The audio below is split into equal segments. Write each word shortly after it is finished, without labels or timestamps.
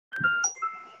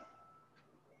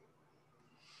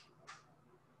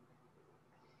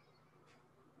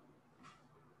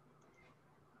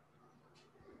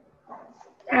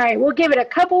right, we'll give it a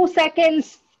couple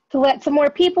seconds to let some more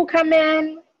people come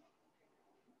in,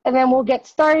 and then we'll get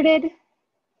started.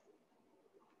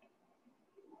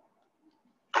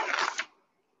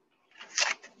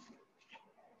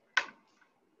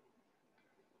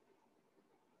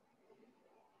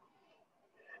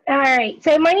 All right,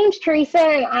 so my name's Teresa,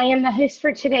 and I am the host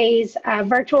for today's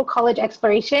virtual college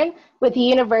exploration with the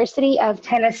University of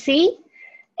Tennessee.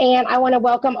 And I want to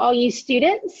welcome all you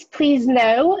students. Please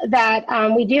know that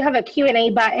we do have a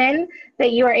Q&A button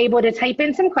that you are able to type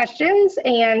in some questions,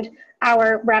 and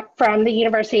our rep from the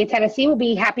University of Tennessee will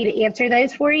be happy to answer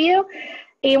those for you.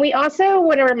 And we also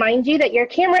want to remind you that your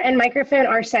camera and microphone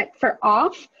are set for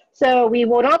off, so we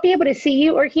will not be able to see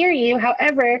you or hear you.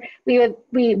 However,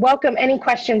 we welcome any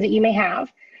questions that you may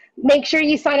have. Make sure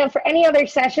you sign up for any other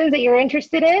sessions that you're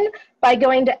interested in by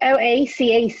going to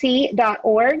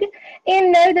OACAC.org,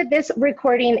 and know that this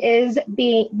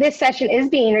session is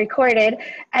being recorded,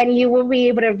 and you will be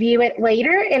able to view it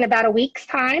later in about a week's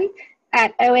time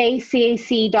at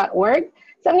OACAC.org.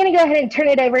 So I'm going to go ahead and turn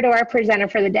it over to our presenter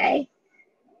for the day.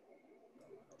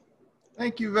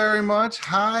 Thank you very much.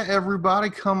 Hi, everybody.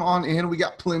 Come on in. We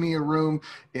got plenty of room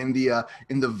in the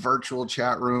virtual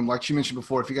chat room. Like she mentioned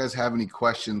before, if you guys have any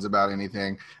questions about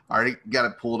anything, I already got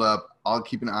it pulled up. I'll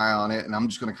keep an eye on it, and I'm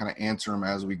just going to kind of answer them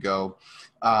as we go.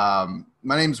 My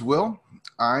name's Will.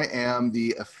 I am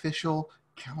the official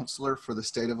counselor for the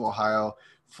state of Ohio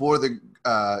for the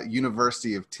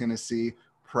University of Tennessee.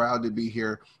 Proud to be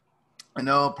here. I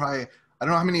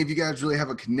don't know how many of you guys really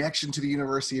have a connection to the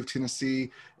University of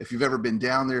Tennessee. If you've ever been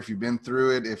down there, if you've been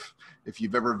through it, if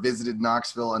you've ever visited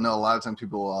Knoxville. I know a lot of times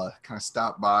people kind of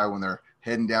stop by when they're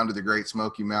heading down to the Great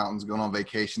Smoky Mountains, going on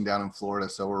vacation down in Florida.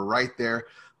 So we're right there.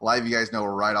 A lot of you guys know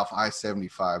we're right off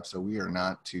I-75, so we are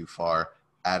not too far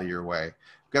out of your way.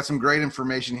 We've got some great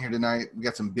information here tonight. We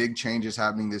got some big changes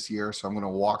happening this year, so I'm going to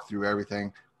walk through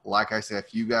everything. Like I said,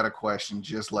 if you got a question,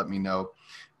 just let me know.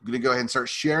 I'm going to go ahead and start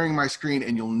sharing my screen,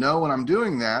 and you'll know when I'm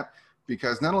doing that,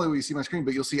 because not only will you see my screen,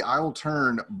 but you'll see I will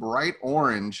turn bright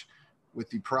orange with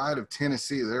the pride of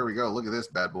Tennessee. There we go. Look at this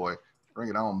bad boy. Bring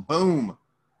it on. Boom.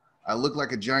 I look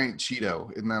like a giant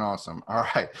Cheeto. Isn't that awesome? All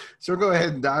right. So we'll go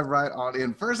ahead and dive right on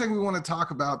in. First thing we want to talk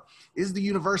about is the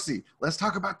university. Let's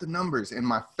talk about the numbers. And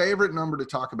my favorite number to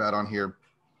talk about on here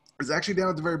is actually down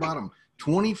at the very bottom,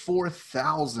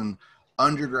 24,000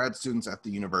 undergrad students at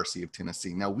the University of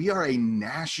Tennessee. Now, we are a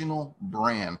national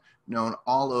brand known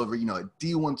all over, a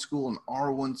D1 school, an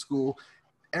R1 school.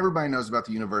 Everybody knows about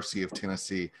the University of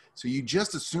Tennessee. So you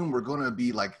just assume we're going to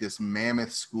be like this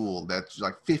mammoth school that's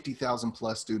like 50,000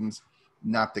 plus students.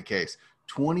 Not the case.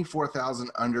 24,000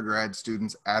 undergrad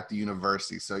students at the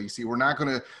university. So you see, we're not going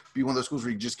to be one of those schools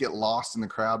where you just get lost in the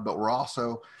crowd, but we're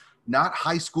also not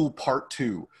high school part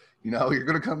 2. You're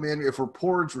going to come in, if we're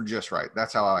porridge, we're just right.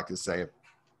 That's how I like to say it.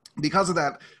 Because of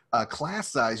that class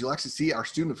size, you'll actually see our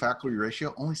student to faculty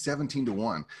ratio only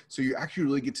 17-1. So you actually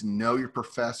really get to know your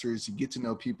professors. You get to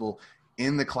know people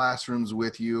in the classrooms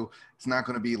with you. It's not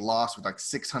going to be lost with like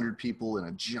 600 people in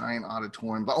a giant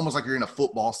auditorium, but almost like you're in a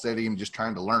football stadium just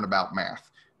trying to learn about math.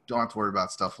 Don't have to worry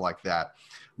about stuff like that.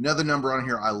 Another number on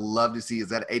here I love to see is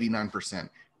that 89%.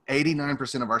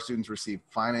 89% of our students receive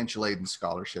financial aid and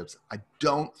scholarships. I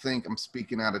don't think I'm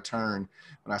speaking out of turn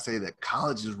when I say that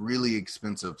college is really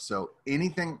expensive. So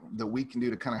anything that we can do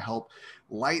to kind of help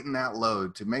lighten that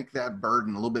load, to make that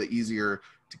burden a little bit easier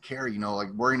to carry,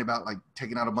 like worrying about like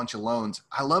taking out a bunch of loans.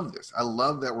 I love this. I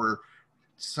love that we're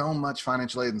so much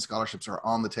financial aid and scholarships are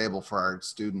on the table for our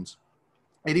students.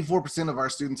 84% of our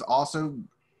students also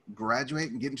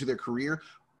graduate and get into their career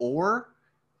or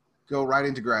go right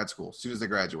into grad school as soon as they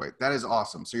graduate. That is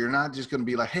awesome. So you're not just going to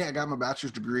be like, hey, I got my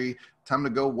bachelor's degree, time to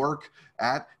go work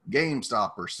at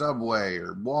GameStop or Subway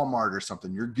or Walmart or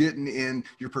something. You're getting in,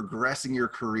 you're progressing your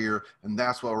career, and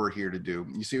that's what we're here to do.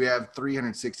 You see, we have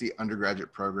 360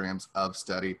 undergraduate programs of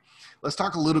study. Let's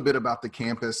talk a little bit about the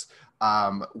campus.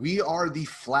 We are the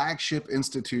flagship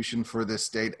institution for the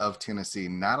state of Tennessee.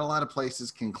 Not a lot of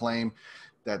places can claim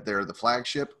that they're the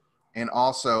flagship and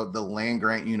also the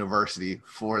land-grant university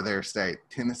for their state.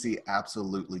 Tennessee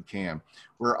absolutely can.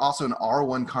 We're also an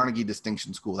R1 Carnegie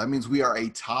Distinction School. That means we are a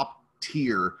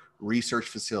top-tier research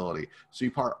facility. So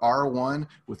you part R1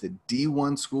 with a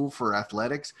D1 school for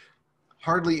athletics.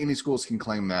 Hardly any schools can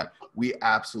claim that. We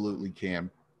absolutely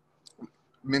can.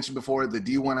 Mentioned before, the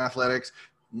D1 athletics,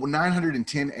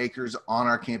 910 acres on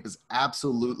our campus,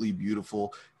 absolutely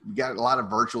beautiful. We got a lot of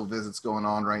virtual visits going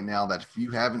on right now that if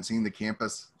you haven't seen the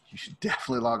campus, you should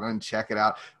definitely log on and check it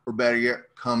out. Or better yet,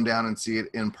 come down and see it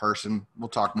in person. We'll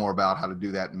talk more about how to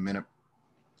do that in a minute.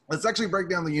 Let's actually break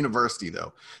down the university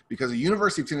though, because the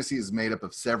University of Tennessee is made up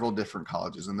of several different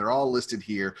colleges and they're all listed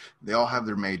here. They all have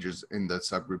their majors in the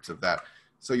subgroups of that.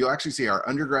 So you'll actually see our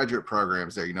undergraduate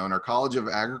programs there, in our College of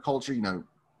Agriculture,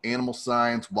 animal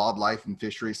science, wildlife and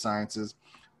fishery sciences,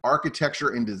 architecture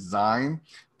and design.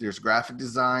 There's graphic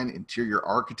design, interior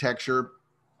architecture,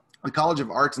 the College of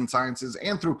Arts and Sciences,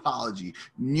 anthropology,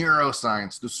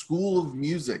 neuroscience, the School of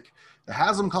Music, the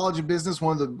Haslam College of Business,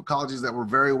 one of the colleges that we're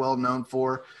very well known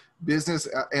for, business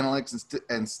analytics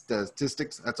and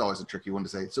statistics. That's always a tricky one to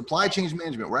say. Supply chain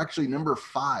management. We're actually number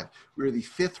 5. We're the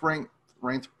 5th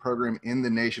ranked program in the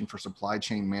nation for supply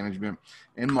chain management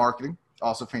and marketing.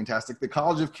 Also fantastic. The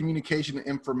College of Communication and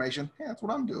Information. Yeah, that's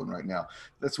what I'm doing right now.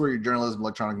 That's where your journalism,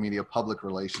 electronic media, public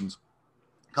relations.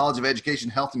 College of Education,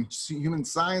 Health and Human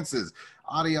Sciences,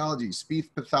 audiology, speech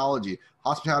pathology,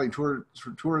 hospitality,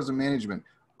 tourism management.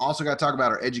 Also got to talk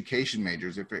about our education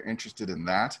majors. If you're interested in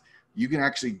that, you can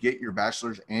actually get your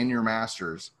bachelor's and your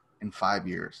master's in 5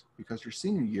 years, because your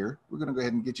senior year, we're going to go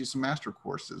ahead and get you some master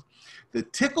courses. The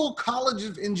Tickle College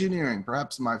of Engineering,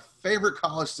 perhaps my favorite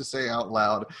college to say out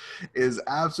loud, is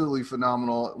absolutely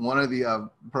phenomenal. One of the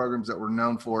programs that we're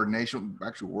known for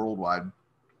actually worldwide.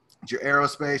 It's your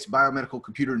aerospace, biomedical,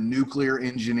 computer, nuclear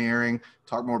engineering.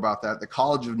 Talk more about that. The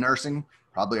College of Nursing,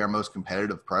 probably our most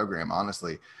competitive program,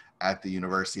 honestly, at the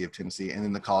University of Tennessee, and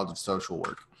then the College of Social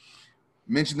Work.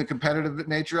 Mention the competitive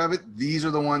nature of it. These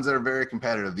are the ones that are very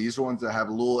competitive. These are ones that have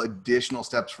little additional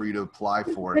steps for you to apply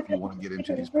for if you want to get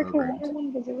into these programs.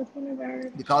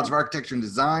 The College of Architecture and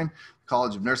Design,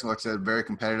 College of Nursing, like I said, very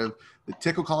competitive. The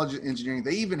Tickle College of Engineering,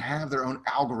 they even have their own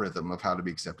algorithm of how to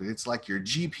be accepted. It's like your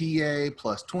GPA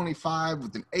plus 25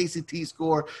 with an ACT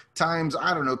score times,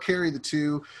 carry the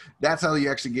 2. That's how you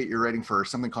actually get your rating for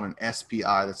something called an SPI.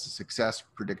 That's a Success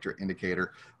Predictor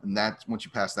Indicator. And that's, once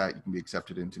you pass that, you can be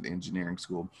accepted into the engineering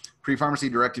school. Pre-pharmacy,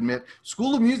 direct admit.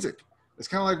 School of Music. It's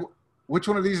kind of like, which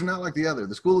one of these are not like the other?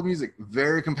 The School of Music,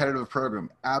 very competitive program.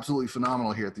 Absolutely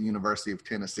phenomenal here at the University of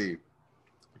Tennessee.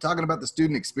 Talking about the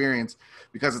student experience,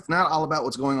 because it's not all about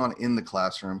what's going on in the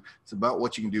classroom. It's about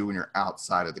what you can do when you're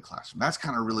outside of the classroom. That's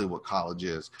kind of really what college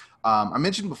is. I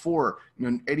mentioned before,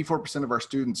 84% of our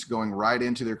students going right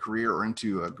into their career or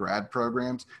into grad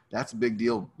programs. That's a big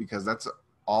deal, because that's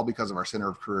all because of our Center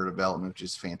of Career Development, which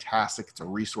is fantastic. It's a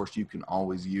resource you can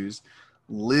always use.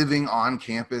 Living on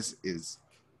campus is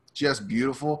just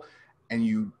beautiful. And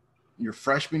your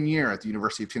freshman year at the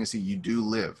University of Tennessee, you do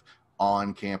live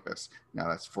on campus. Now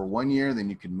that's for 1 year, then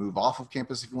you can move off of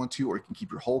campus if you want to, or you can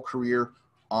keep your whole career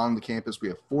on the campus. We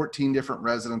have 14 different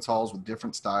residence halls with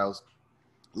different styles.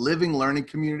 Living learning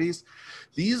communities.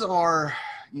 These are,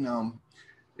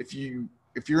 if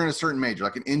you're in a certain major,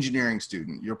 like an engineering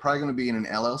student, you're probably going to be in an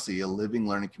LLC, a living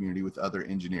learning community with other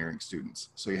engineering students.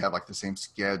 So you have like the same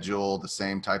schedule, the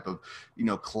same type of,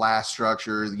 class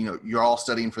structure, you're all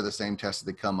studying for the same tests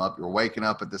that come up. You're waking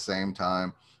up at the same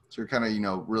time. So you're kind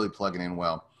of, really plugging in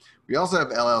well. We also have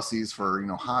LLCs for,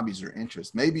 hobbies or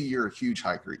interests. Maybe you're a huge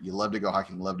hiker. You love to go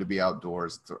hiking, love to be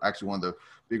outdoors. It's actually one of the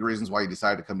big reasons why you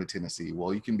decided to come to Tennessee.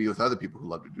 Well, you can be with other people who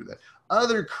love to do that.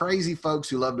 Other crazy folks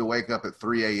who love to wake up at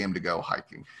 3 a.m. to go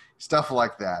hiking, stuff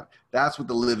like that. That's what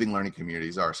the living learning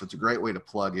communities are. So it's a great way to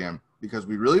plug in, because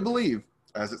we really believe,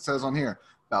 as it says on here,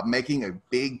 about making a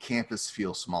big campus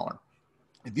feel smaller.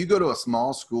 If you go to a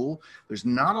small school, there's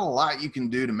not a lot you can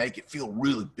do to make it feel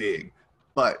really big.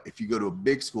 But if you go to a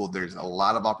big school, there's a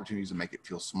lot of opportunities to make it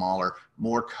feel smaller,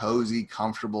 more cozy,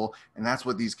 comfortable. And that's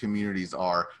what these communities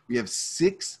are. We have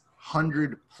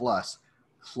 600 plus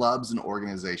clubs and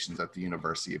organizations at the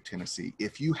University of Tennessee.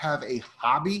 If you have a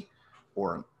hobby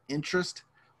or an interest,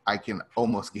 I can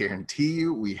almost guarantee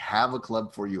you we have a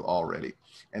club for you already.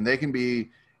 And they can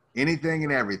be anything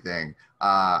and everything.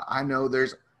 I know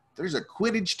there's a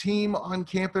Quidditch team on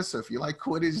campus. So if you like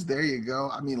Quidditch, there you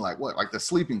go. I mean, like what? Like the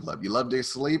sleeping club. You love to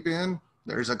sleep in?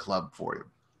 There's a club for you.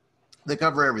 They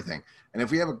cover everything. And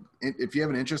if you have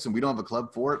an interest and we don't have a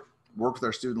club for it, work with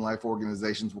our student life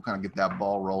organizations. We'll kind of get that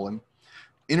ball rolling.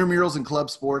 Intramurals and club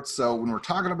sports. So when we're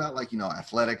talking about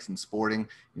athletics and sporting,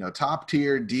 top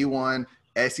tier D1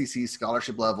 SEC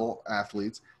scholarship level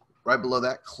athletes. Right below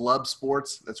that, club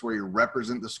sports. That's where you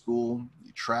represent the school.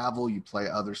 You travel, you play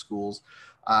other schools.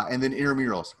 And then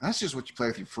intramurals. That's just what you play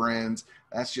with your friends.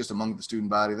 That's just among the student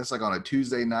body. That's like on a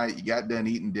Tuesday night, you got done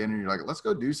eating dinner. You're like, let's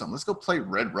go do something. Let's go play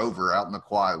Red Rover out in the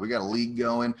quad. We got a league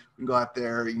going. We can go out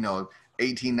there,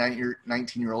 18,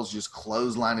 19-year-olds just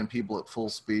clotheslining people at full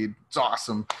speed. It's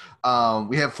awesome.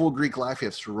 We have full Greek life. We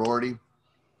have sorority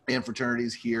and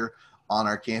fraternities here on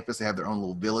our campus. They have their own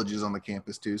little villages on the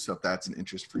campus too. So if that's an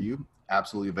interest for you,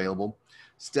 absolutely available.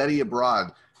 Study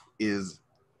abroad is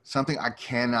something I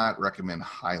cannot recommend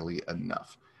highly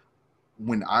enough.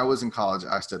 When I was in college,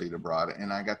 I studied abroad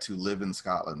and I got to live in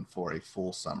Scotland for a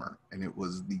full summer. And it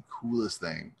was the coolest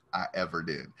thing I ever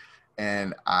did.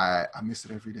 And I miss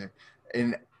it every day.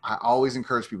 And I always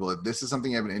encourage people, if this is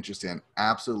something you have an interest in,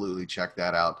 absolutely check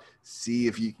that out. See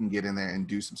if you can get in there and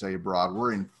do some study abroad.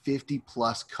 We're in 50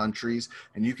 plus countries,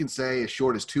 and you can stay as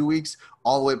short as 2 weeks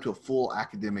all the way up to a full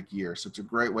academic year. So it's a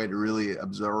great way to really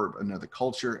absorb another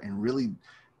culture and really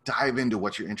dive into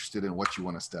what you're interested in, what you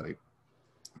want to study.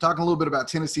 Talking a little bit about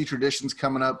Tennessee traditions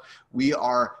coming up. We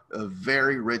are a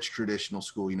very rich traditional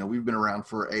school. You know, we've been around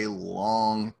for a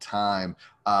long time.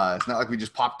 It's not like we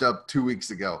just popped up 2 weeks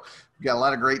ago. We've got a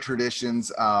lot of great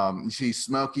traditions. You see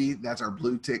Smokey, that's our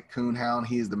blue tick coonhound.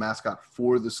 He is the mascot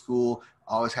for the school.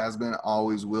 Always has been,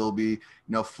 always will be. You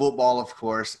know, football, of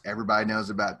course, everybody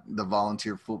knows about the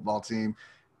volunteer football team.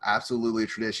 Absolutely a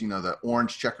tradition. You know, the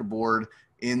orange checkerboard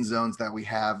end zones that we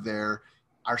have there.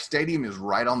 Our stadium is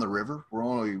right on the river. We're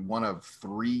only one of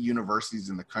 3 universities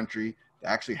in the country that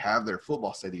actually have their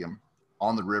football stadium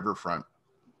on the riverfront.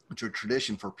 It's a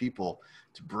tradition for people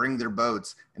to bring their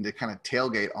boats and to kind of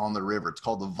tailgate on the river. It's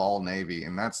called the Vol Navy,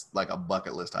 and that's like a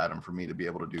bucket list item for me to be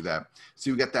able to do that. So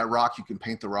you got that rock. You can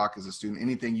paint the rock as a student.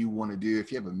 Anything you want to do.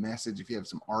 If you have a message, if you have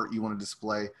some art you want to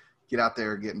display, get out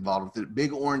there, get involved with it.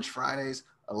 Big Orange Fridays.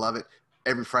 I love it.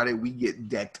 Every Friday we get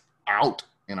decked out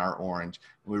in our orange.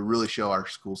 We really show our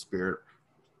school spirit.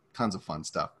 Tons of fun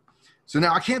stuff. So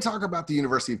now I can't talk about the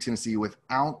University of Tennessee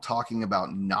without talking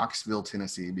about Knoxville,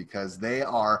 Tennessee, because they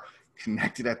are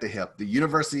connected at the hip. The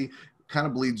university kind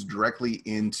of bleeds directly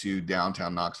into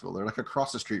downtown Knoxville. They're like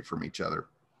across the street from each other.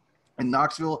 And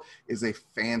Knoxville is a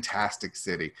fantastic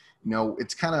city. You know,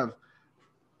 it's kind of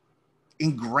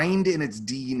ingrained in its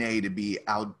DNA to be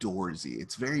outdoorsy.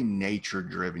 It's very nature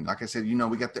driven. Like I said, you know,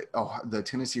 we got the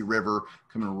Tennessee River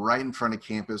coming right in front of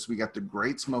campus. We got the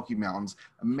Great Smoky Mountains,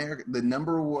 the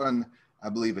number one, I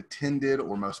believe, attended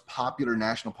or most popular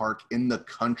national park in the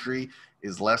country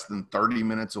is less than 30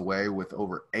 minutes away with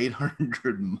over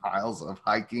 800 miles of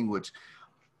hiking, which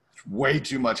is way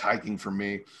too much hiking for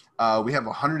me. We have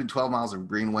 112 miles of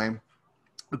greenway.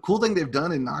 The cool thing they've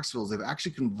done in Knoxville is they've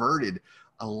actually converted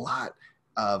a lot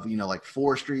of, you know, like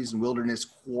forestries and wilderness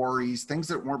quarries, things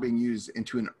that weren't being used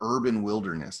into an urban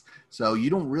wilderness. So you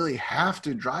don't really have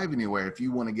to drive anywhere if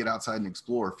you want to get outside and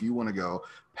explore. If you want to go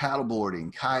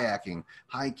paddleboarding, kayaking,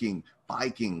 hiking,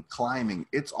 biking, climbing,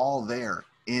 it's all there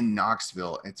in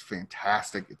Knoxville. It's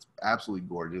fantastic. It's absolutely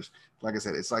gorgeous. Like I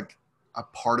said, it's like a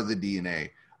part of the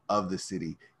DNA of the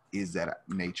city is that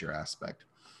nature aspect.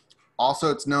 Also,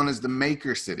 it's known as the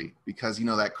Maker City because, you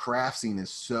know, that craft scene is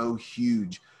so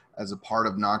huge as a part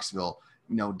of Knoxville.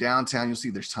 You know, downtown, you'll see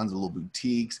there's tons of little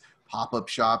boutiques, pop-up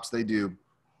shops. They do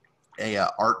a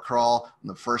art crawl on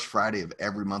the first Friday of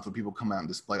every month where people come out and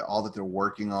display all that they're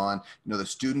working on. You know, the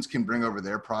students can bring over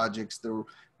their projects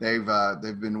they've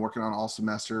been working on all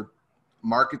semester.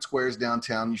 Market Squares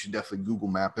downtown, you should definitely Google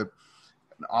map it.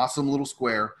 An awesome little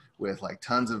square with like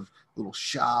tons of little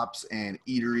shops and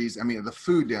eateries. I mean, the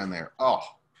food down there, oh,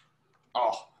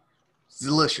 it's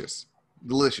delicious.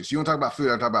 Delicious. You want to talk about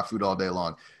food? I talk about food all day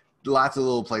long. Lots of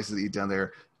little places to eat down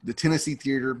there. The Tennessee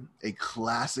Theater, a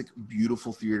classic,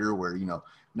 beautiful theater where, you know,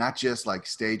 not just like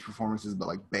stage performances, but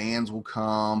like bands will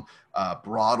come,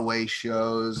 Broadway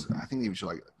shows. I think they even show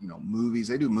like, you know, movies.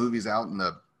 They do movies out in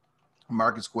the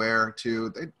Market Square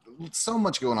too. So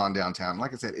much going on downtown.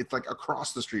 Like I said, it's like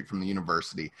across the street from the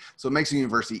university. So it makes the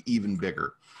university even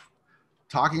bigger.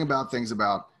 Talking about things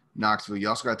about Knoxville, you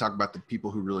also got to talk about the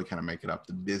people who really kind of make it up,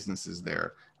 the businesses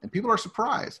there. And people are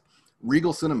surprised.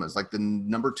 Regal Cinemas, like the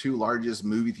number 2 largest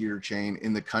movie theater chain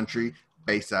in the country,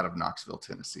 based out of Knoxville,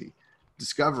 Tennessee.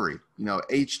 Discovery, you know,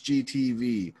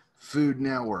 HGTV, Food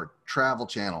Network, Travel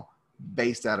Channel,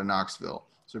 based out of Knoxville.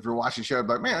 So if you're watching a show,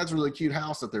 like, man, that's a really cute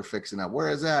house that they're fixing up. Where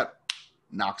is that?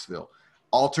 Knoxville.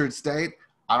 Altered State,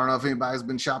 I don't know if anybody's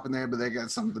been shopping there, but they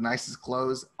got some of the nicest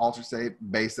clothes. Altered State,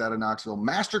 based out of Knoxville.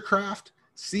 Mastercraft,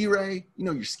 Sea Ray, you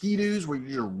know, your ski-doos where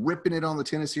you're ripping it on the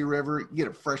Tennessee River. You get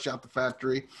it fresh out the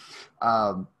factory.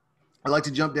 I'd like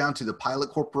to jump down to the Pilot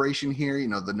Corporation here, you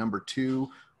know, the number 2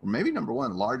 or maybe number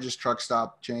 1 largest truck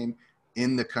stop chain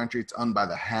in the country. It's owned by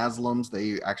the Haslams.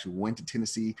 They actually went to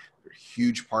Tennessee. They're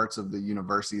huge parts of the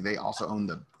university. They also own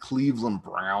the Cleveland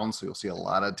Browns, so you'll see a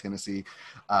lot of Tennessee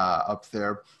up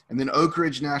there. And then Oak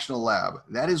Ridge National Lab.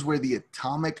 That is where the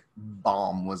atomic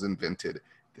bomb was invented.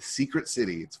 The secret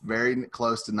city. It's very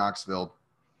close to Knoxville.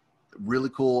 Really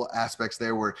cool aspects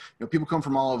there where, you know, people come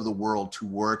from all over the world to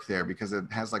work there because it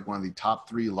has like one of the top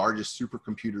 3 largest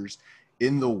supercomputers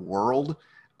in the world.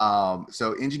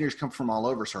 So engineers come from all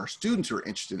over. So our students who are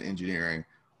interested in engineering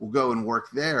will go and work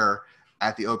there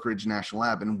at the Oak Ridge National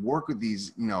Lab and work with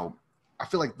these, I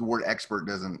feel like the word expert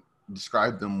doesn't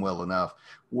describe them well enough.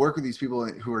 Work with these people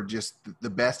who are just the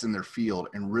best in their field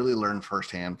and really learn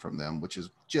firsthand from them, which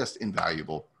is just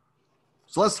invaluable.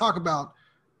 So let's talk about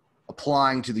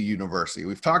applying to the university.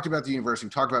 We've talked about the university,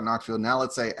 we've talked about Knoxville. Now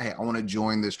let's say, hey, I want to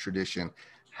join this tradition.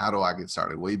 How do I get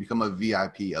started? Well, you become a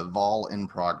VIP, a vol in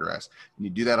progress. And you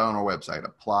do that on our website,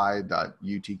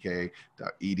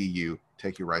 apply.utk.edu.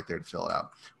 Take you right there to fill it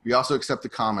out. We also accept the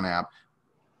Common App.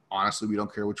 Honestly, we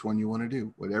don't care which one you want to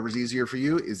do. Whatever's easier for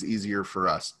you is easier for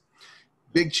us.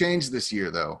 Big change this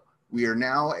year, though. We are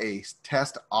now a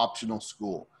test optional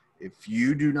school. If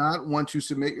you do not want to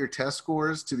submit your test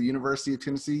scores to the University of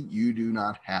Tennessee, you do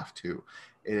not have to.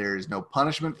 There is no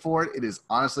punishment for it. It is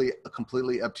honestly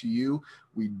completely up to you.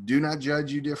 We do not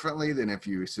judge you differently than if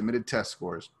you submitted test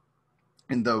scores.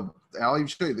 And I'll even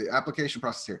show you the application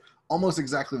process here. Almost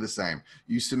exactly the same.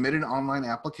 You submit an online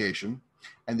application,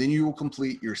 and then you will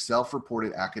complete your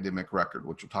self-reported academic record,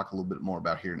 which we'll talk a little bit more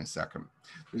about here in a second.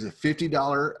 There's a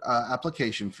 $50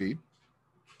 application fee.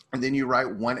 And then you write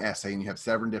one essay, and you have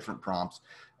 7 different prompts,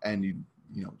 and you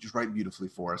just write beautifully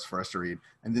for us to read.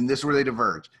 And then this is where they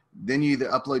diverge. Then you either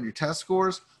upload your test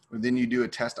scores, or then you do a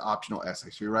test optional essay.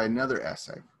 So you write another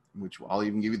essay, which I'll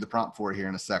even give you the prompt for here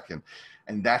in a second.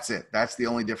 And that's it. That's the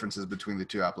only differences between the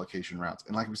 2 application routes.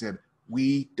 And like we said,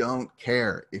 we don't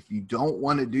care. If you don't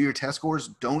want to do your test scores,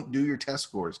 don't do your test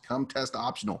scores. Come test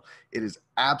optional. It is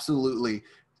absolutely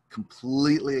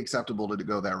completely acceptable to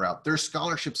go that route. There's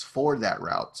scholarships for that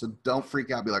route. So don't freak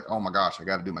out. Be like, oh my gosh, I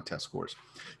got to do my test scores.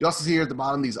 You also see here at the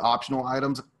bottom, these optional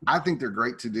items. I think they're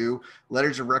great to do.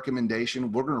 Letters of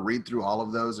recommendation. We're going to read through all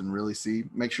of those and really see,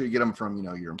 make sure you get them from,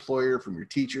 your employer, from your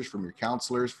teachers, from your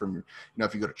counselors, from your,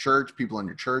 if you go to church, people in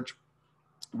your church.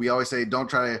 We always say, don't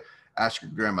try to ask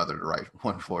your grandmother to write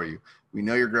one for you. We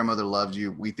know your grandmother loves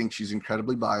you. We think she's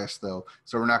incredibly biased, though,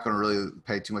 so we're not going to really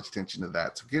pay too much attention to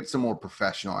that. So get some more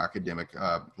professional academic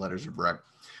letters of rec.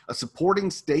 A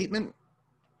supporting statement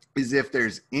is if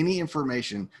there's any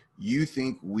information you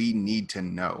think we need to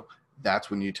know. That's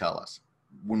when you tell us.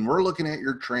 When we're looking at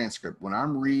your transcript, when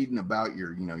I'm reading about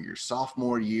your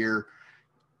sophomore year,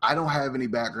 I don't have any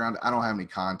background. I don't have any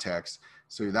context.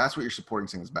 So that's what your supporting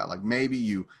statement is about. Like maybe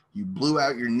you blew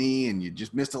out your knee and you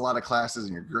just missed a lot of classes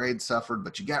and your grades suffered,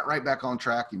 but you got right back on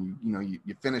track and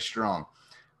you finished strong.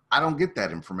 I don't get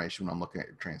that information when I'm looking at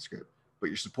your transcript, but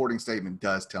your supporting statement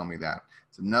does tell me that.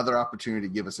 It's another opportunity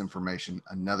to give us information,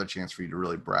 another chance for you to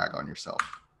really brag on yourself.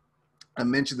 I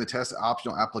mentioned the test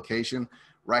optional application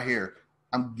right here.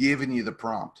 I'm giving you the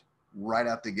prompt right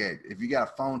out the gate. If you got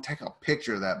a phone, take a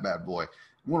picture of that bad boy.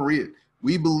 You want to read it.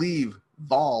 We believe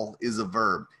vol is a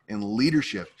verb and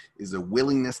leadership is a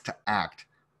willingness to act.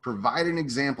 Provide an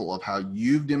example of how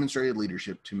you've demonstrated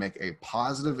leadership to make a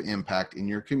positive impact in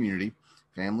your community,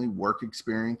 family, work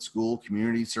experience, school,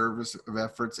 community service of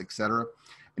efforts, etc.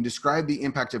 And describe the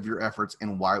impact of your efforts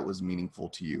and why it was meaningful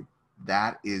to you.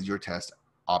 That is your test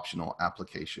optional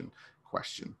application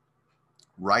question.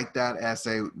 Write that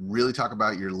essay, really talk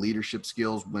about your leadership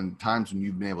skills when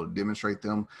you've been able to demonstrate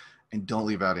them. And don't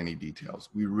leave out any details.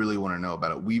 We really want to know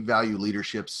about it. We value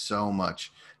leadership so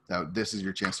much that this is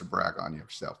your chance to brag on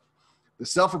yourself. The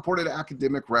self-reported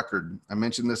academic record. I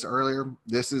mentioned this earlier.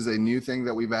 This is a new thing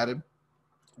that we've added.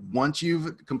 Once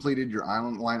you've completed your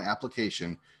online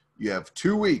application, you have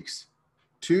 2 weeks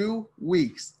to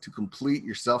complete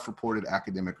your self-reported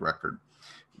academic record.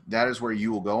 That is where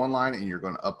you will go online and you're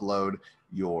going to upload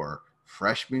your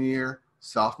freshman year,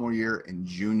 sophomore year, and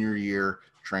junior year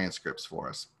transcripts for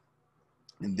us.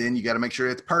 And then you got to make sure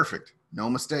it's perfect, no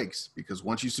mistakes, because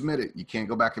once you submit it, you can't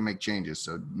go back and make changes.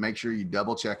 So make sure you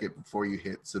double check it before you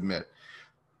hit submit.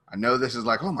 I know this is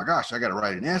like, oh my gosh, I got to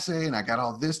write an essay and I got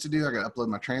all this to do. I got to upload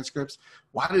my transcripts.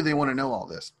 Why do they want to know all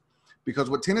this? Because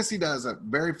what Tennessee does that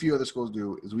very few other schools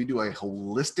do is we do a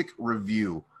holistic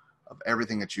review of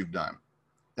everything that you've done.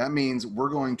 That means we're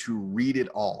going to read it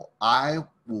all. I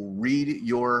will read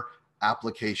your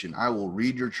application. I will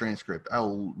read your transcript. I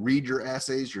will read your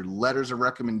essays, your letters of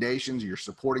recommendations, your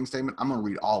supporting statement. I'm going to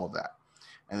read all of that.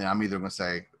 And then I'm either going to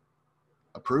say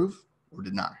approve or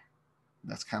deny.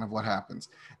 That's kind of what happens.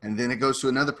 And then it goes to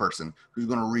another person who's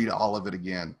going to read all of it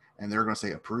again. And they're going to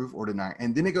say approve or deny.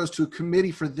 And then it goes to a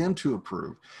committee for them to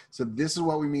approve. So this is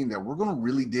what we mean, that we're going to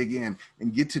really dig in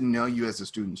and get to know you as a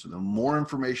student. So the more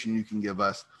information you can give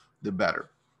us, the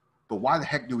better. But why the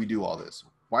heck do we do all this?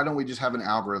 Why don't we just have an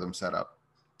algorithm set up?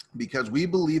 Because we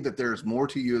believe that there's more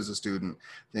to you as a student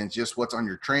than just what's on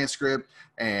your transcript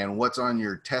and what's on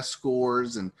your test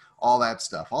scores and all that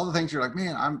stuff. All the things you're like,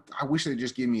 man, I wish they'd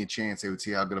just give me a chance. They would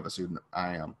see how good of a student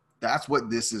I am. That's what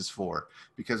this is for.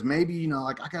 Because maybe, you know,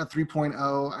 like I got a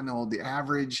 3.0. I know the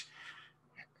average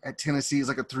at Tennessee is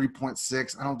like a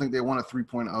 3.6. I don't think they want a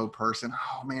 3.0 person.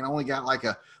 Oh man, I only got like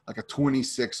a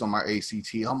 26 on my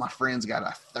ACT. All my friends got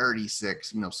a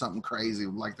 36, you know, something crazy.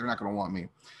 Like they're not going to want me.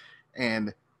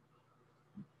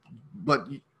 But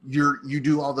you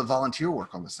do all the volunteer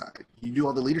work on the side. You do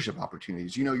all the leadership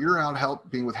opportunities. You know, you're out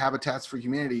helping with Habitats for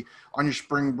Humanity on your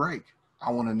spring break. I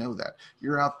want to know that.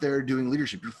 You're out there doing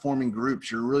leadership. You're forming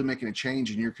groups. You're really making a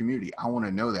change in your community. I want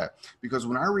to know that, because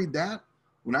when I read that,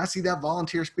 when I see that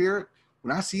volunteer spirit,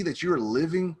 when I see that you're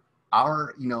living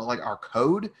our, you know, like our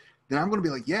code, then I'm going to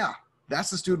be like, yeah, that's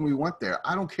the student we want there.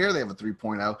 I don't care they have a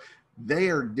 3.0.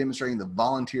 They are demonstrating the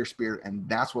volunteer spirit, and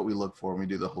that's what we look for when we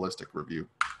do the holistic review.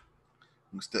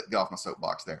 I'm going to get off my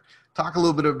soapbox there. Talk a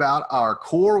little bit about our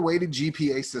core weighted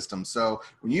GPA system. So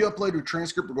when you upload your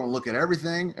transcript, we're going to look at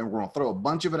everything and we're going to throw a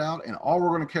bunch of it out. And all we're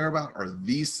going to care about are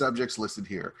these subjects listed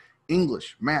here: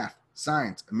 English, math,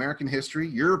 science, American history,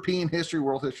 European history,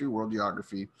 world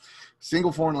geography,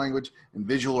 single foreign language, and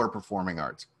visual or performing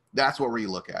arts. That's what we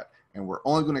look at. And we're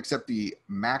only going to accept the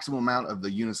maximum amount of the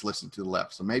units listed to the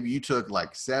left. So maybe you took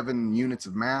like 7 units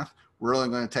of math. We're only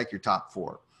going to take your top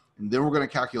 4. And then we're going to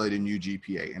calculate a new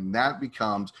GPA, and that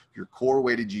becomes your core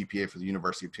weighted GPA for the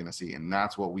University of Tennessee. And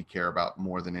that's what we care about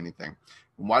more than anything.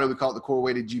 And why do we call it the core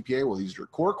weighted GPA? Well, these are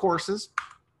core courses,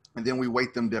 and then we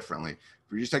weight them differently. If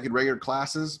you're just taking regular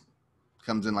classes, it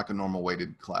comes in like a normal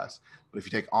weighted class. But if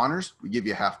you take honors, we give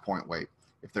you a half-point weight.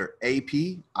 If they're AP,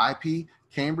 IP,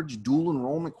 Cambridge, dual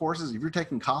enrollment courses, if you're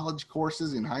taking college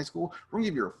courses in high school, we're going to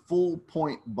give you a full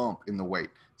point bump in the weight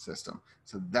system.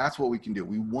 So that's what we can do.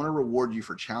 We want to reward you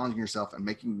for challenging yourself and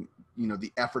making, you know,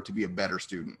 the effort to be a better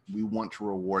student. We want to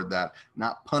reward that,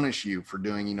 not punish you for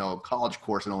doing, you know, a college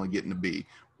course and only getting a B.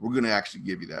 We're going to actually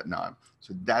give you that nod.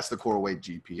 So that's the core weight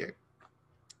GPA.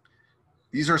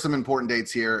 These are some important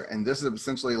dates here. And this is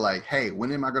essentially like, hey,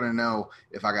 when am I going to know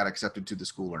if I got accepted to the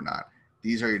school or not?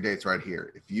 These are your dates right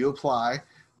here. If you apply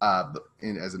as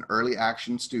an early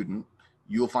action student,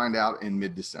 you'll find out in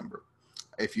mid-December.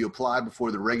 If you apply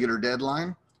before the regular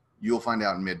deadline, you'll find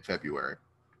out in mid-February.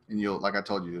 And you'll, like I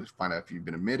told you, you'll find out if you've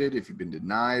been admitted, if you've been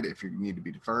denied, if you need to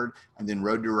be deferred. And then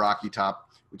Road to Rocky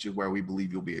Top, which is where we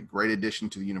believe you'll be a great addition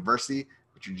to the university,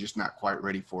 but you're just not quite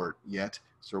ready for it yet.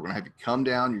 So we're going to have you come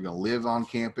down. You're going to live on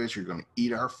campus. You're going to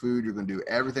eat our food. You're going to do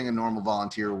everything a normal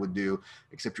volunteer would do,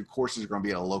 except your courses are going to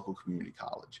be at a local community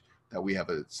college that we have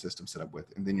a system set up with.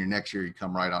 And then your next year, you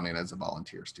come right on in as a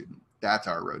volunteer student. That's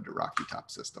our Road to Rocky Top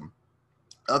system.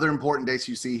 Other important dates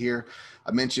you see here,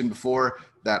 I mentioned before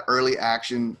that early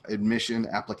action admission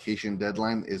application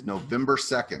deadline is November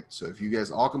 2nd. So if you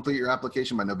guys all complete your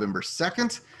application by November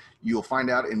 2nd, you'll find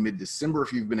out in mid-December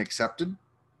if you've been accepted.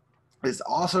 It's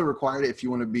also required if you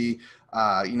want to be,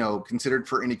 you know, considered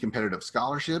for any competitive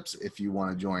scholarships. If you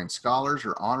want to join scholars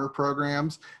or honor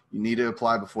programs, you need to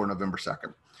apply before November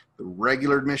 2nd. The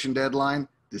regular admission deadline,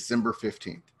 December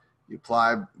 15th. You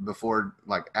apply before,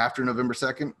 like after November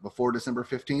 2nd, before December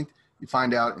 15th, you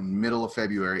find out in middle of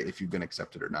February if you've been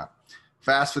accepted or not.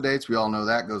 FAFSA dates, we all know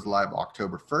that goes live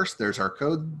October 1st. There's our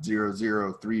code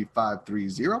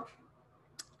 003530.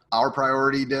 Our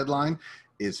priority deadline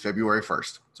is February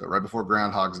 1st. So right before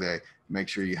Groundhog's Day, make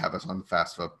sure you have us on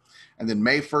FAFSA. And then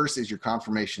May 1st is your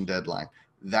confirmation deadline.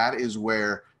 That is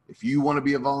where, if you want to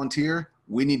be a volunteer,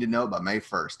 we need to know by May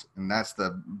 1st. And that's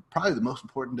probably the most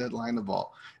important deadline of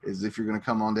all, is if you're going to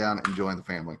come on down and join the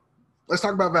family. Let's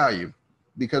talk about value,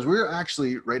 because we're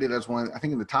actually rated as one, I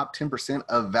think, in the top 10%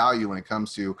 of value when it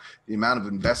comes to the amount of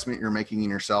investment you're making in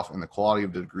yourself and the quality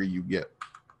of the degree you get.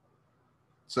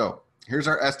 So here's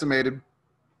our estimated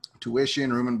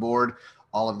tuition, room and board,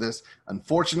 all of this.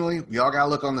 Unfortunately, we all got to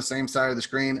look on the same side of the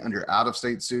screen under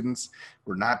out-of-state students.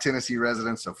 We're not Tennessee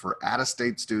residents, so for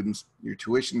out-of-state students, your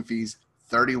tuition fees,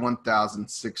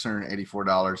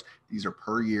 $31,684. These are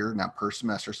per year, not per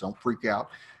semester, so don't freak out.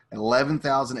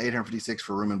 $11,856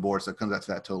 for room and board, so it comes out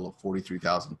to that total of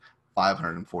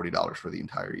 $43,540 for the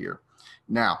entire year.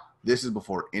 Now, this is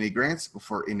before any grants,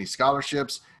 before any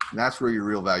scholarships, and that's where your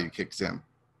real value kicks in.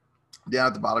 Down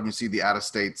at the bottom, you see the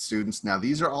out-of-state students. Now,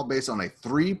 these are all based on a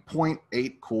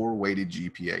 3.8 core weighted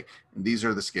GPA, and these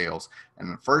are the scales.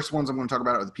 And the first ones I'm going to talk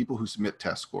about are the people who submit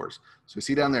test scores. So you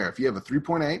see down there, if you have a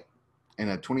 3.8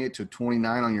 and a 28 to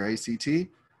 29 on your ACT,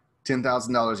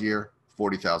 $10,000 a year,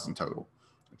 $40,000 total.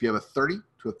 If you have a 30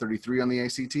 to a 33 on the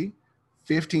ACT,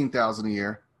 $15,000 a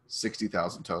year,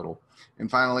 $60,000 total. And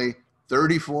finally,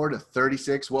 34 to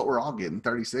 36, what we're all getting,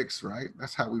 36, right?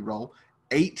 That's how we roll.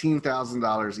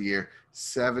 $18,000 a year,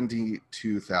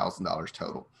 $72,000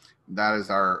 total. That is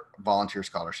our volunteer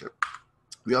scholarship.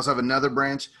 We also have another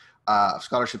branch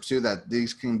scholarships too, that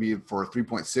these can be for a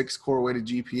 3.6 core weighted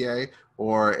GPA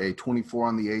or a 24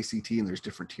 on the ACT, and there's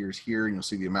different tiers here, and you'll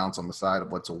see the amounts on the side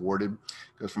of what's awarded.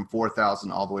 It goes from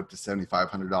 $4,000 all the way up to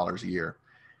 $7,500 a year.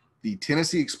 The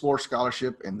Tennessee Explore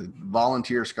Scholarship and the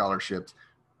volunteer scholarships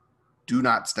do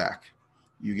not stack.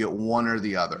 You get one or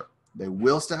the other. They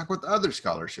will stack with other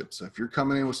scholarships. So if you're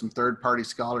coming in with some third-party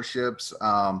scholarships,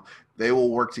 they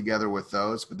will work together with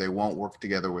those, but they won't work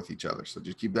together with each other. So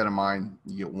just keep that in mind.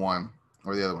 You get one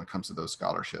or the other when it comes to those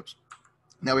scholarships.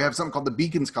 Now we have something called the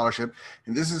Beacon Scholarship,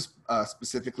 and this is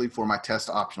specifically for my test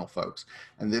optional folks.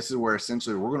 And this is where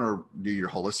essentially we're going to do your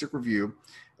holistic review,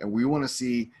 and we want to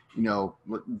see, you know,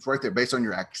 right there, based on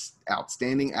your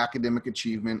outstanding academic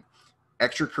achievement,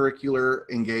 extracurricular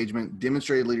engagement,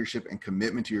 demonstrated leadership, and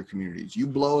commitment to your communities. You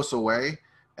blow us away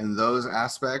in those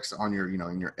aspects on your, you know,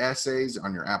 in your essays,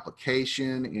 on your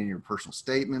application, in your personal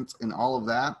statements, and all of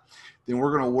that, then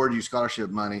we're going to award you scholarship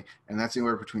money, and that's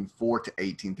anywhere between $4,000 to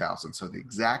 $18,000. So the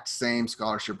exact same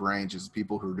scholarship range as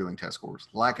people who are doing test scores.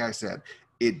 Like I said,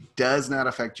 it does not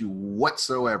affect you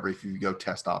whatsoever if you go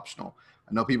test optional.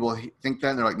 I know people think that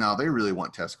and they're like, no, they really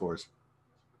want test scores.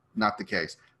 Not the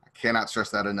case. I cannot stress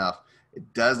that enough.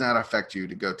 It does not affect you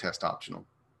to go test optional.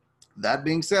 That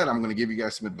being said, I'm going to give you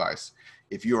guys some advice.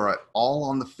 If you are at all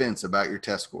on the fence about your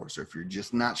test scores, or if you're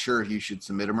just not sure if you should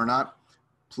submit them or not,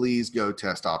 please go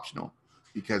test optional.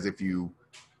 Because if you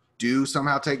do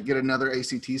somehow get another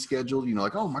ACT scheduled, you know,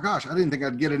 like, oh my gosh, I didn't think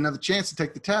I'd get another chance to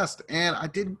take the test, and I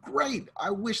did great. I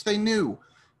wish they knew.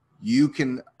 You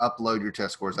can upload your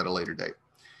test scores at a later date.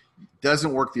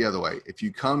 Doesn't work the other way. If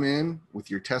you come in with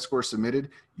your test scores submitted,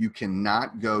 you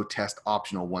cannot go test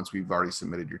optional once we've already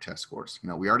submitted your test scores. You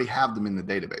know, we already have them in the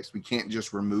database. We can't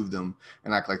just remove them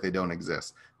and act like they don't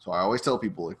exist. So I always tell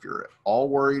people, if you're at all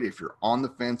worried, if you're on the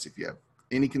fence, if you have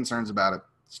any concerns about it,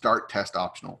 start test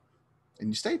optional, and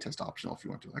you stay test optional if you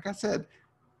want to. Like I said,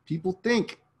 people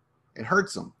think it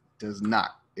hurts them. It does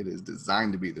not. It is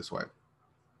designed to be this way.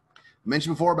 I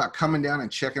mentioned before about coming down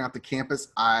and checking out the campus.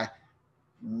 I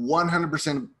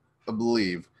 100%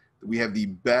 believe that we have the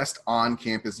best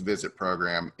on-campus visit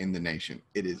program in the nation.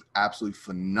 It is absolutely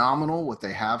phenomenal what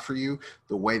they have for you,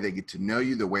 the way they get to know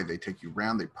you, the way they take you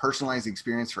around. They personalize the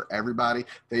experience for everybody.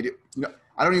 They do, you know,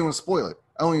 I don't even want to spoil it.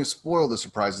 I don't even spoil the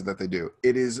surprises that they do.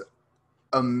 It is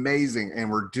amazing. And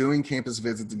we're doing campus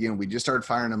visits again. We just started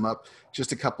firing them up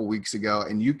just a couple weeks ago,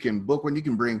 and you can book one. You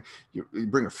can bring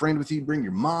a friend with you, bring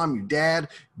your mom, your dad,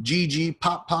 Gigi,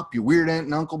 Pop, your weird aunt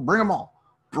and uncle, bring them all.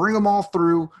 Bring them all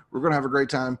through. We're going to have a great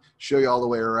time, show you all the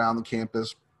way around the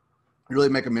campus, really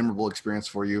make a memorable experience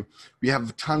for you. We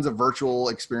have tons of virtual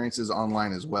experiences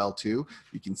online as well, too.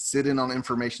 You can sit in on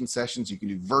information sessions. You can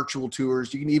do virtual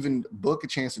tours. You can even book a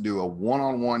chance to do a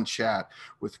one-on-one chat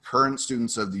with current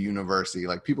students of the university,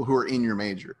 like people who are in your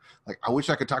major. Like, I wish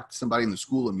I could talk to somebody in the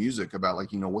School of Music about,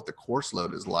 like, you know, what the course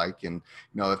load is like, and,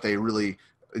 you know, if they really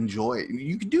enjoy it.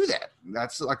 You can do that.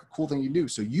 That's like a cool thing you do.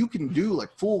 So you can do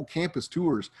like full campus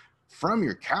tours from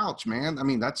your couch, man. I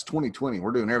mean, that's 2020.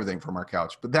 We're doing everything from our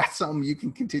couch, but that's something you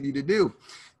can continue to do.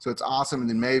 So it's awesome. And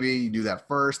then maybe you do that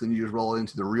first, then you just roll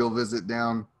into the real visit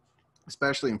down,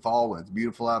 especially in fall when it's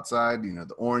beautiful outside. You know,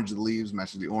 the orange of the leaves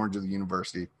matches the orange of the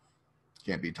university.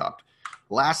 Can't be topped.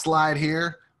 Last slide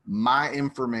here. My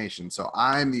information. So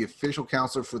I'm the official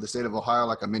counselor for the state of Ohio,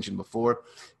 like I mentioned before.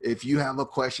 If you have a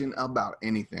question about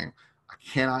anything, I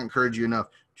cannot encourage you enough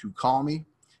to call me,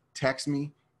 text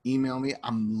me, email me.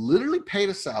 I'm literally paid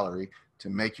a salary to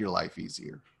make your life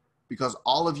easier, because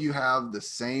all of you have the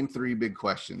same three big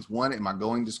questions. One, am I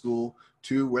going to school?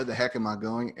 Two, where the heck am I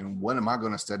going? And what am I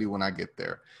going to study when I get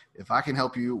there? If I can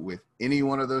help you with any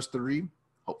one of those three,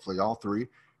 hopefully all three,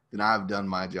 then I've done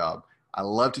my job. I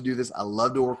love to do this. I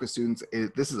love to work with students.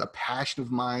 This is a passion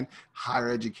of mine, higher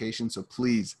education. So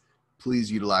please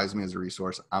utilize me as a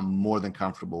resource. I'm more than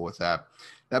comfortable with that.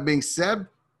 That being said,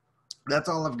 that's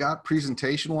all I've got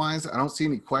presentation wise. I don't see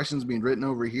any questions being written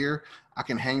over here. I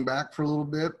can hang back for a little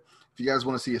bit. If you guys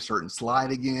want to see a certain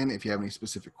slide again, if you have any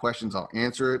specific questions, I'll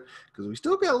answer it, because we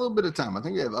still got a little bit of time. I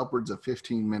think we have upwards of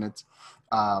 15 minutes.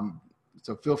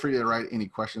 So feel free to write any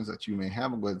questions that you may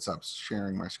have. I'll go ahead and stop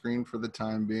sharing my screen for the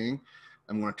time being.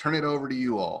 I'm going to turn it over to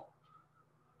you all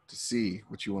to see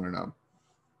what you want to know.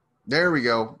 There we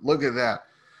go. Look at that.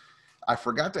 I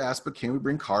forgot to ask, but can we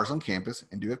bring cars on campus,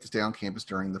 and do we have to stay on campus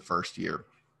during the first year?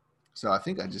 So I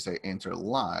think I just say answer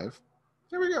live.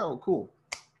 There we go. Cool.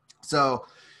 So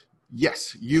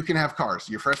yes, you can have cars.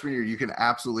 Your freshman year, you can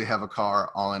absolutely have a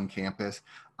car on campus.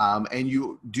 And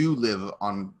you do live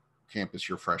on campus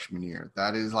your freshman year.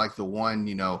 That is like the one,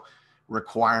 you know,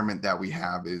 requirement that we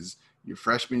have is your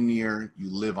freshman year, you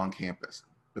live on campus.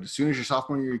 But as soon as your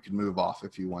sophomore year, you can move off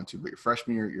if you want to. But your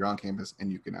freshman year, you're on campus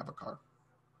and you can have a car.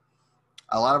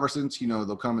 A lot of our students,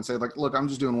 they'll come and say, like, look, I'm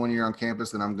just doing 1 year on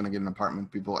campus and I'm going to get an apartment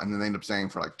with people. And then they end up staying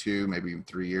for like 2, maybe even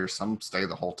 3 years. Some stay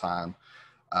the whole time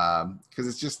because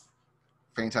it's just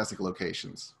fantastic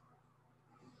locations.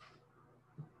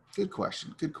 Good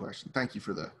question. Good question. Thank you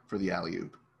for the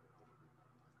alley-oop.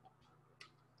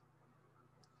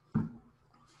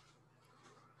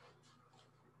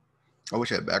 I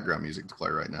wish I had background music to play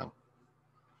right now.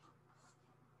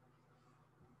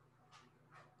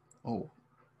 Oh,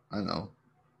 I know.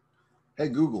 Hey,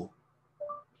 Google,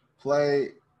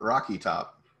 play Rocky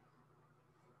Top.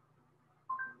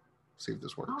 See if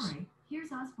this works. All right,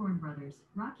 here's Osborne Brothers,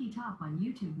 Rocky Top on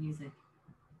YouTube Music.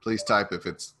 Please type if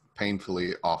it's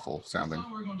painfully awful sounding. The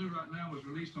song we're going to do right now was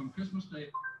released on Christmas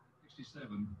Day,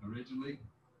 1967 originally.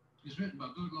 It's written by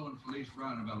Goodloe and Felice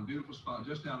Brown about a beautiful spot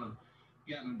just out of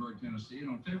Gatlinburg, Tennessee. And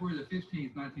on February the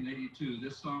 15th, 1982,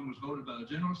 this song was voted by the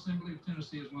General Assembly of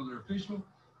Tennessee as one of their official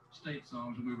state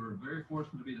songs, and we were very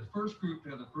fortunate to be the first group to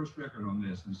have the first record on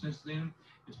this. And since then,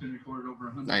 it's been recorded over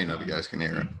 100 Now you know the guys can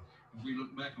hear it. As we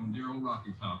look back on dear old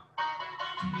Rocky Top.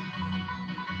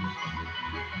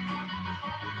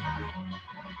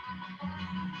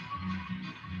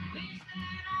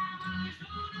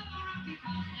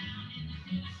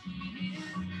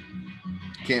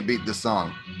 Can't beat this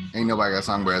song. Ain't nobody got a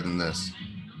song better than this.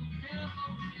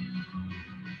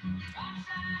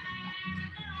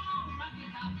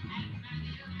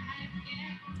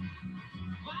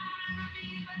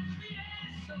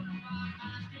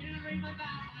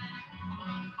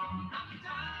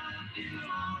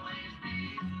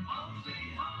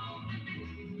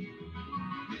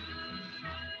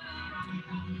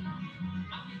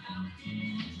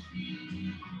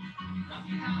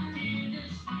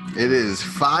 It is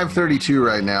 5:32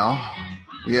 right now.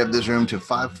 We have this room to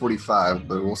 5:45,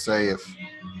 but we'll say if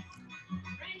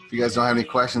you guys don't have any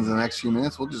questions in the next few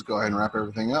minutes, we'll just go ahead and wrap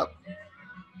everything up.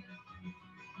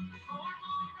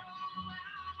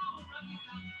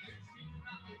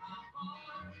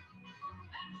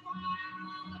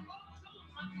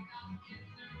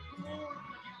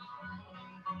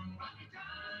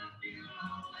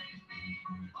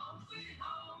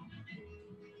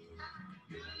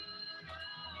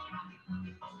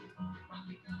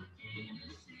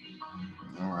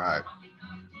 All right.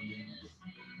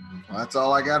 Well, that's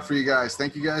all I got for you guys.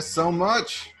 Thank you guys so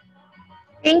much.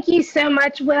 Thank you so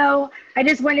much, Will. I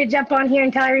just want to jump on here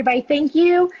and tell everybody thank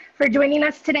you for joining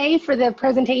us today for the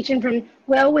presentation from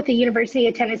Will with the University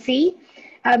of Tennessee.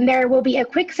 There will be a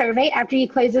quick survey after you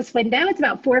close this window. It's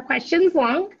about 4 questions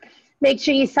long. Make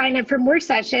sure you sign up for more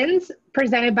sessions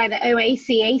presented by the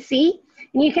OACAC.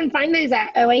 And you can find those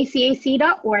at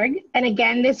oacac.org. And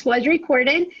again, this was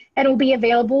recorded and will be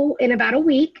available in about a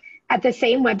week at the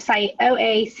same website,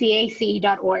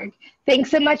 oacac.org.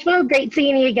 Thanks so much, Will. Great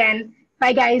seeing you again.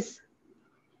 Bye, guys.